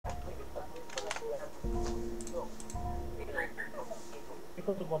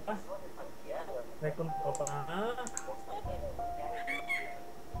Ikut ke kota. Rekon ke kota.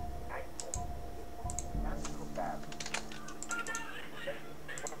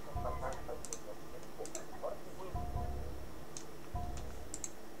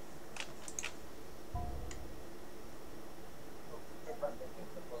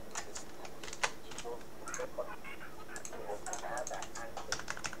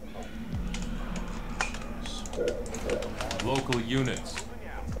 Local units.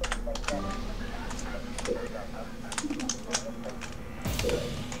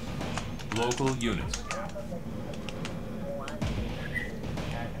 Local units.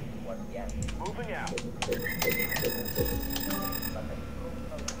 Moving out.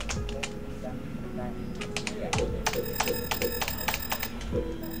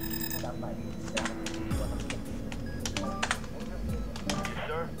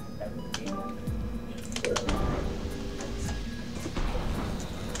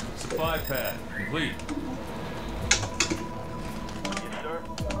 Supply pad complete. Yes, sir.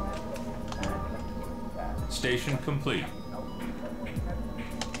 Station complete.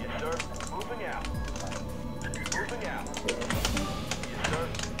 Yes, sir. Moving out. Moving out. Yes, sir.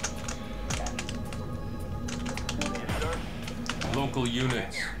 Yes, sir. Local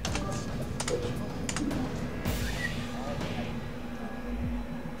units.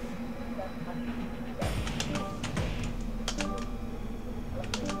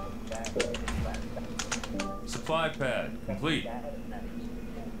 Supply pad complete. Yes,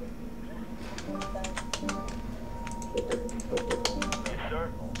 sir.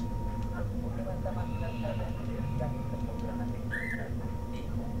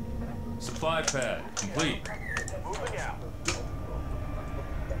 Supply pad complete. Moving out.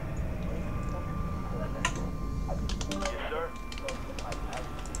 Yes, sir.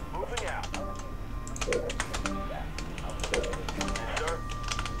 Moving out. Yes, sir.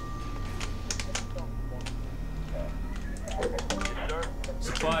 Yes, sir.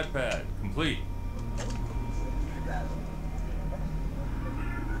 Supply pad complete.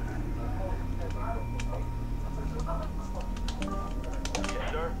 Yes,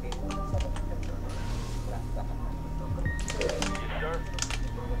 sir. Yes, sir.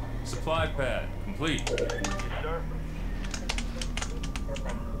 Supply pad complete. Yes, sir.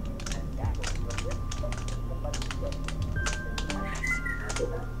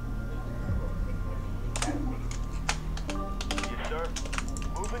 Yes, sir.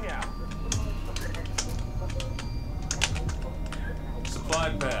 Moving out. Supply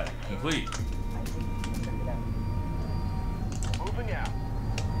pad complete. Moving out.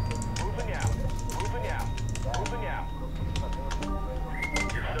 Moving out. Moving out. Moving out.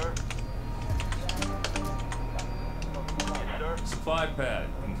 Yes, sir. Yes, sir. Supply pad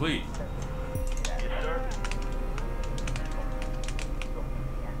complete. Yes, sir.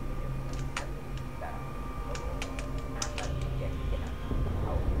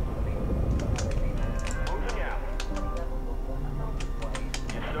 Moving out.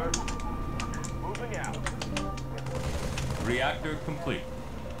 Yes, sir. Moving out. Reactor complete.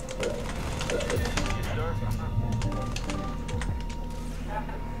 Yes, sir. Yes,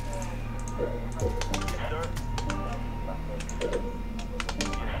 sir.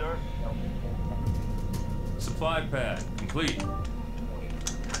 Yes, sir. Supply pad complete.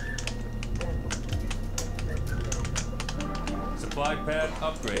 Supply pad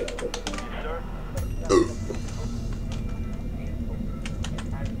upgrade. Yes, sir.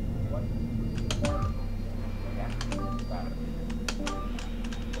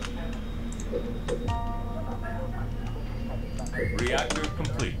 Reactor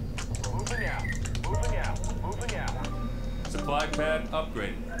complete. Moving out. Moving out. Moving out. Supply pad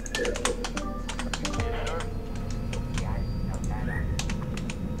upgraded. Yes, sir.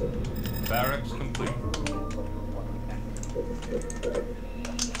 Barracks complete.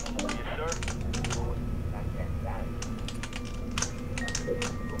 Yes, sir.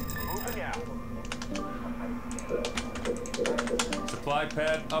 Moving out. Supply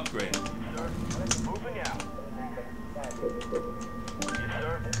pad upgraded. Sir. Moving out. Yes,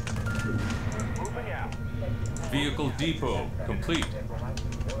 sir. Moving out. Vehicle depot complete.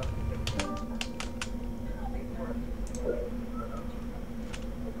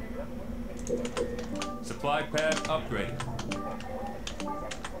 Supply pad upgraded.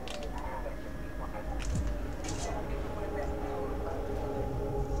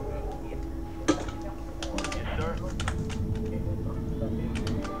 Yes, sir.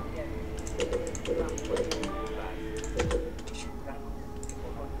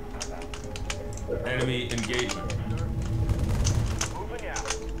 Enemy engagement. Moving out.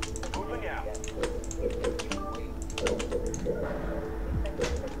 Moving out.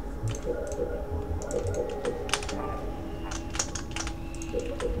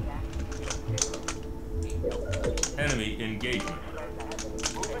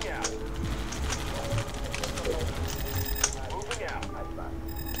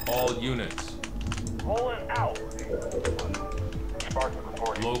 All units. Pulling out. Spartan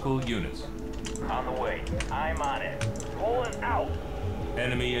reporting. Local units. On the way. I'm on it. Pulling out.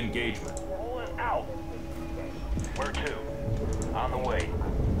 Enemy engagement. Pulling out. Where to? On the way.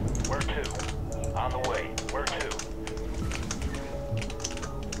 Where to? On the way. Where to?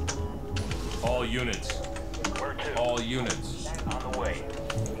 All units. Where to? All units. On the way.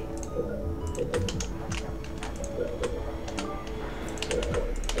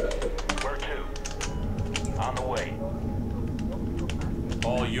 Where to? On the way.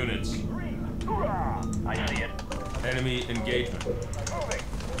 All units. Hoorah! I see it. Enemy engagement. Moving.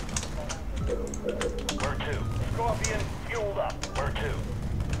 Where to? Scorpion fueled up. Where to?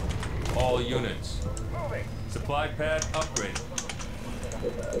 All units. Moving. Supply pad upgraded.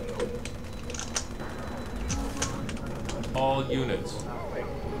 All units. Moving.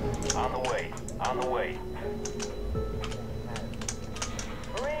 On the way. On the way.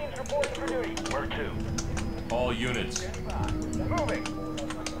 Marines reporting for duty. Where to? All units. Moving.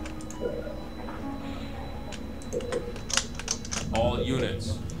 All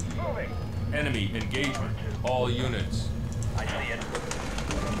units. Moving. Enemy engagement. All units. I see it.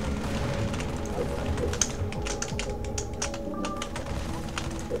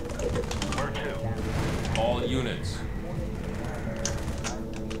 Where to? All units.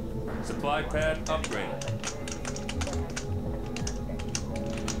 Supply pad upgraded.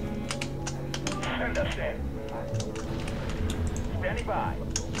 Send us in. Standing by.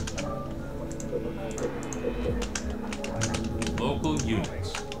 Local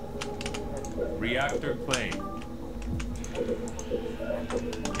units. Reactor claim.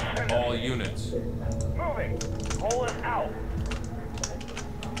 All units. Moving. Pulling out.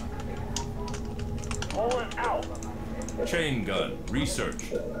 Pulling out. Chain gun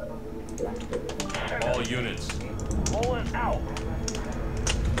researched. All units. Pulling out.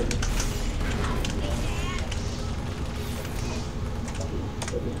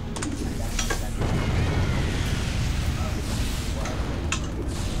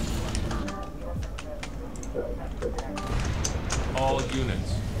 All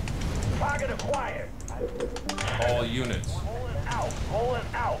units. Target acquired. All units. Pulling out. Pulling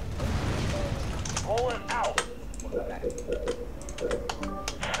out. Pulling out.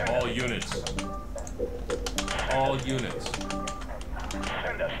 All units. All units.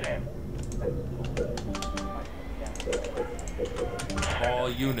 Send us in. All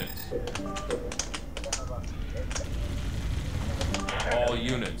units. All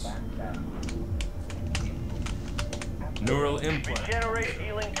units. Neural implant. Regenerate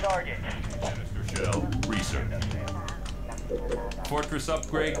healing target. Minister Shell research. Fortress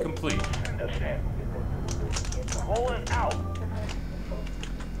upgrade complete. Send us in. Pulling out.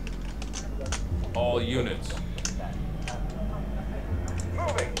 All units.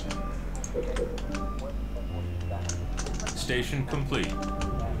 Moving. Station complete.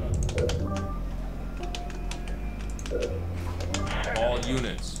 All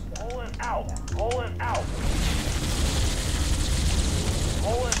units. Pulling out. Pulling out.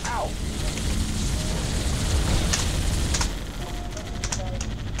 Pulling out.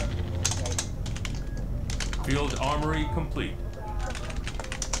 Field armory complete.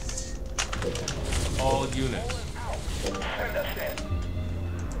 All units. Send us in.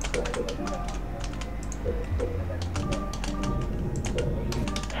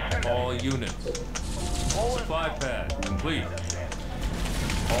 All units. Supply pad complete.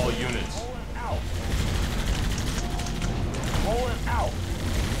 All units. Pulling out. Pulling out.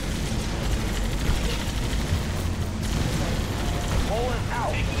 Pulling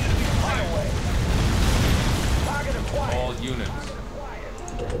out. Right away. Target acquired. All units.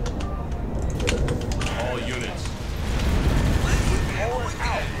 All units. Pulling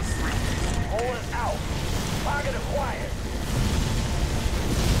out. Pulling out. Target acquired.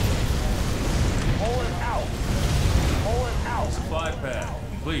 Pulling out. Pulling out. Supply pad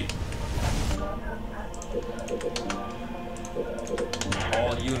complete.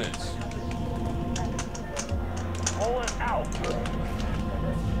 All units. Pulling out.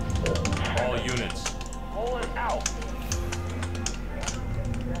 All units. Pulling out.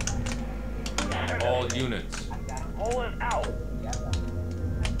 All units. Pulling out.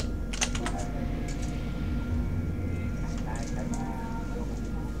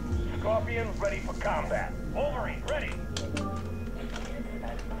 Scorpion ready for combat. Wolverine ready.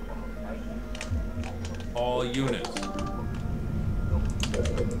 All units.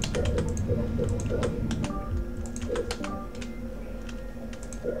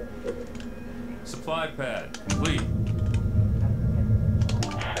 Supply pad complete.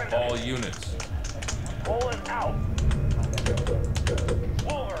 All units. Pulling out.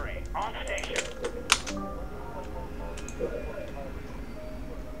 Wolverine. On station.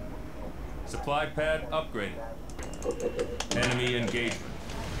 Supply pad upgraded. Enemy engagement.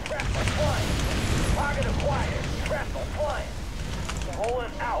 Shrapnel flying. Target acquired. Shrapnel flying.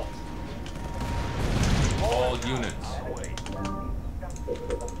 Rolling out. All units.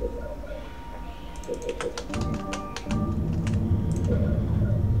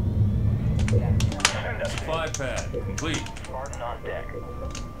 Supply pad complete. Spartan on deck.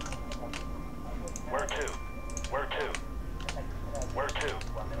 Where to? Where to? Where to?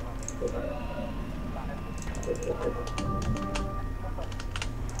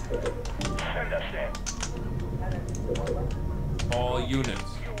 Send us in. All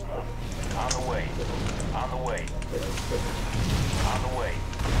units. On the way. On the way. On the way.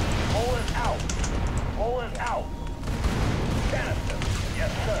 Pulling out. Pulling out. Canister.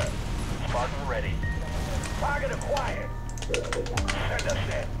 Yes, sir. Spartan ready. Target acquired. Send us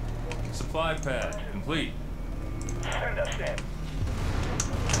in. Supply pad complete. Send us in.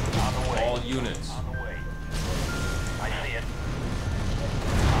 On the way. All units. On the way. I see it.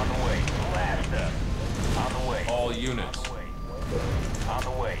 On the way. Blaster. On the way. All units. On the way. On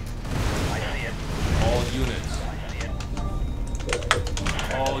the way. I see it. All units. I see it.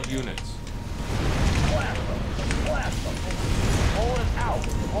 All units. Blast them. Blast them. Pulling out.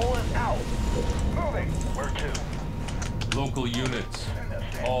 Pulling out. Moving. Where to? Local units.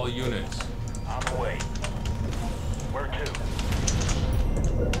 All units. On the way. Where to?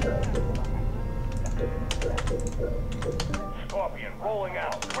 Scorpion rolling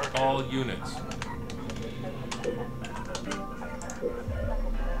out. Where to? All units.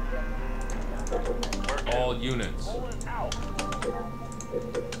 Where to? All units. Rolling out.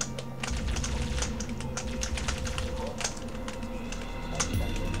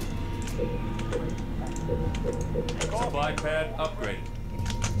 Supply pad upgraded.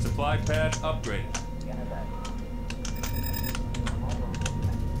 Supply pad upgraded.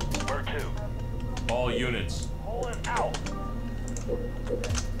 Where to? All units. Rolling out.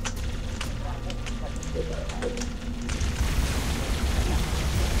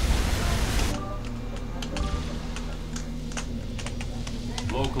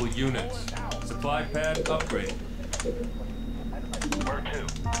 Local units. Supply pad upgraded. Where to?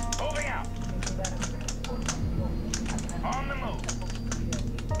 Moving out. On the move.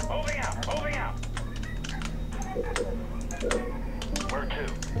 Moving out. Moving out. Where to?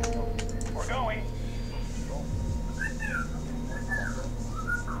 We're going.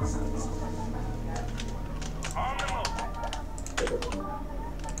 On the move.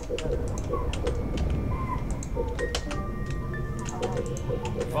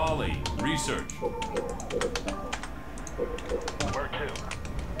 Volley. Research. Where to?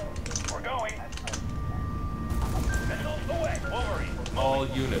 We're going. Missiles away. Wolverine. All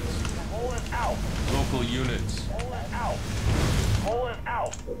units. Pulling out. Local units. Pulling out. Pulling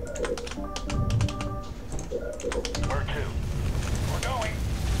out. Where to? We're going.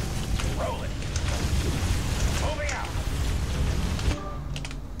 Rolling. Moving out.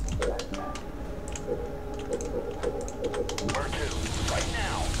 Where to? Right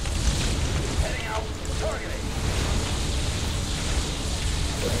now. Heading out. Targeting.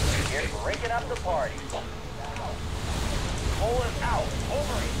 You're breaking up the party. Pulling out.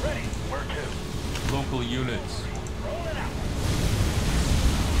 Wolverine ready. Where to? Local units. Rolling out.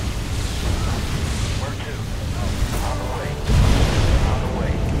 Where to? On the way. On the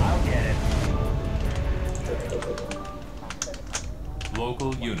way. I'll get it.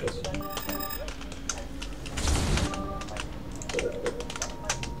 Local units.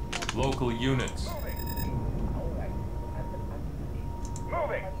 Local units.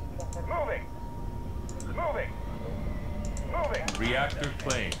 Moving. Moving. Moving. Moving. Reactor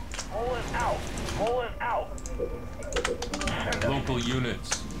claimed. Pulling out. Pulling out. Send us. Local units.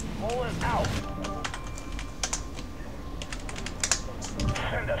 Pulling out.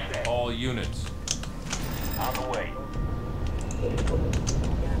 Send us in. All units. On the way.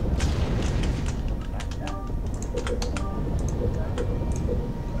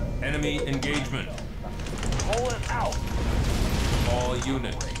 Enemy engagement. Pulling out. All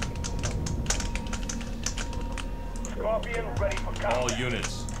units. Scorpion ready for combat. All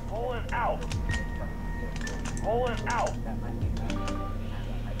units. Pulling out. Pulling out.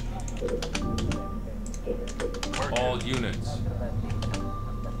 All units.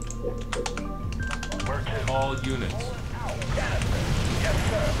 Where to? All units. Out. Canister. Yes,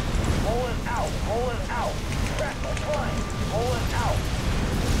 sir. Pulling out. Pulling out. Shrapnel flying. Pulling out.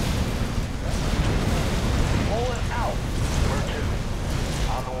 Pulling out. Where to?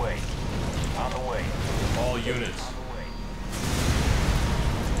 On the way. On the way. All units. On the way.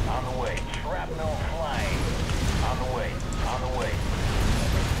 On the way. Shrapnel flying. On the way. On the way.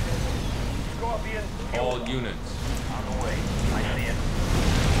 Scorpion. All units. On the way. I see it.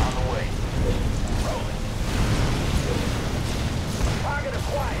 On the way. Rolling. Target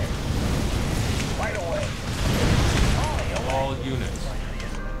acquired. Right away. Ollie away. All units.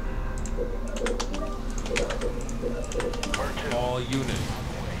 All units.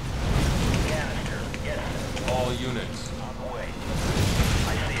 Canister. Yes. All units. On the way. I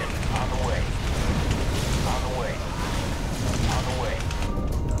see it. On the way. On the way. On the way.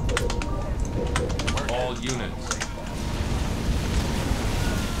 All units.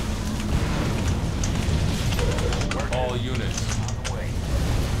 All units. On the way.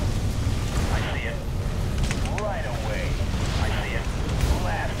 I see it. Right away. I see it.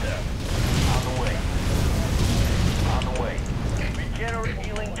 Blaster. On the way. On the way. Regenerate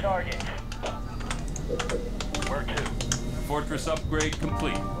healing target. Where to? Fortress upgrade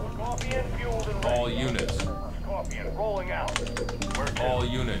complete. Scorpion fueled and ready. All units. Scorpion rolling out. Where to? All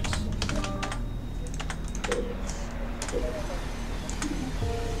units.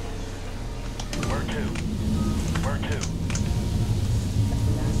 Where to? Where to?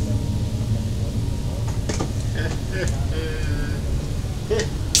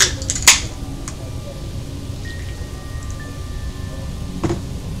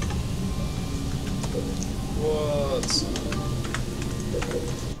 What?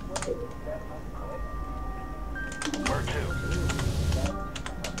 Where to?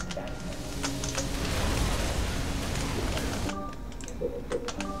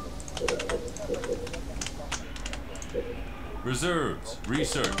 Reserves.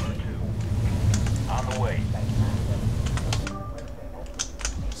 Research. On the way.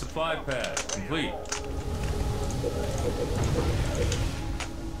 Supply pad complete.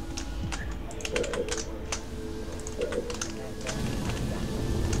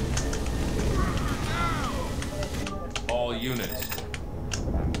 All units.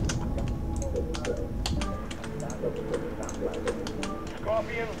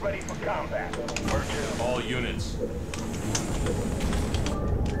 Scorpion ready for combat. Where to? All units.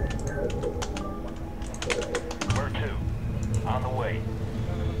 Where to? On the way.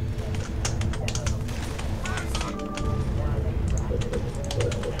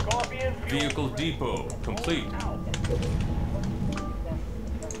 Scorpion fuel. Vehicle depot complete.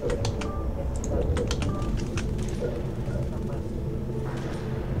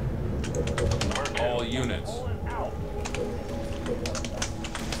 All units. Out.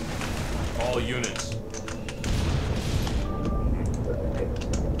 All units.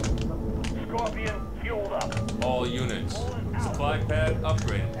 Scorpion fueled up. All units. Supply pad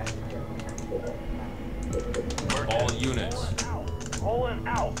upgraded. All units. Rolling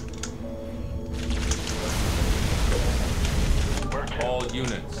out. Where to? All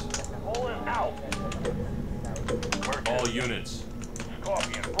units. Rolling out. Where to? All units.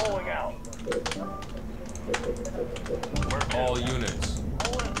 Scorpion rolling out. Where to? All units.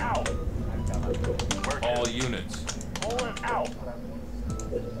 Rolling out. Where to? All units. Rolling out.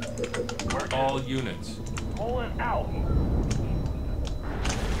 Where to? All units. Rolling out.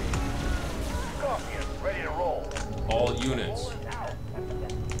 Scorpion ready to roll. All units. Rolling out.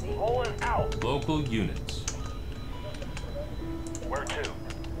 Rolling out. Local units. Where to?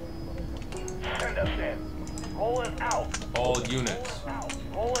 Send us in. Rolling out. All units. Out.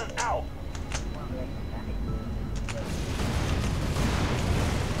 Rolling out.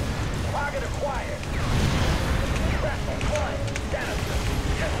 Target acquired. Shrapnel flying. Canister.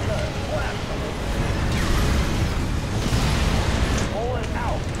 Yes, sir. Blast. Rolling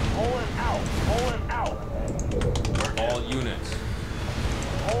out. Rolling out. Rolling out. All units.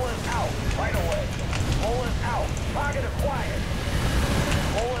 Rolling out. Right away. Rolling out. Target acquired.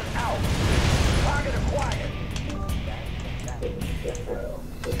 Rolling out. Target acquired.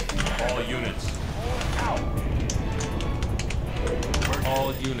 All units. Rolling out.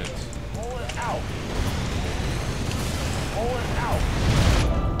 All units. Rolling out. Rolling out.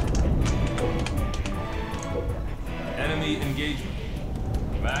 Enemy engagement.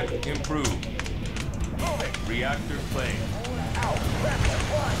 Mac improved. Moving. Reactor claimed. Rolling out. Shrapnel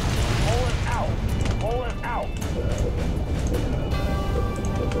flying. Rolling out. Rolling out.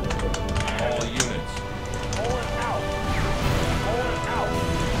 All units. Rolling out. Rolling out.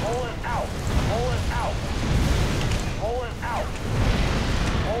 Rolling out. Rolling out. Rolling out.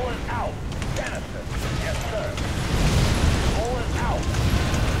 Rolling out. Canister. Yes, sir. Rolling out.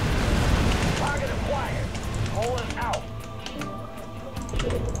 Target acquired. Rolling out.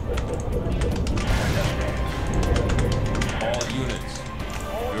 All units.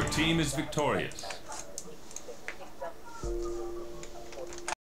 Your team is victorious.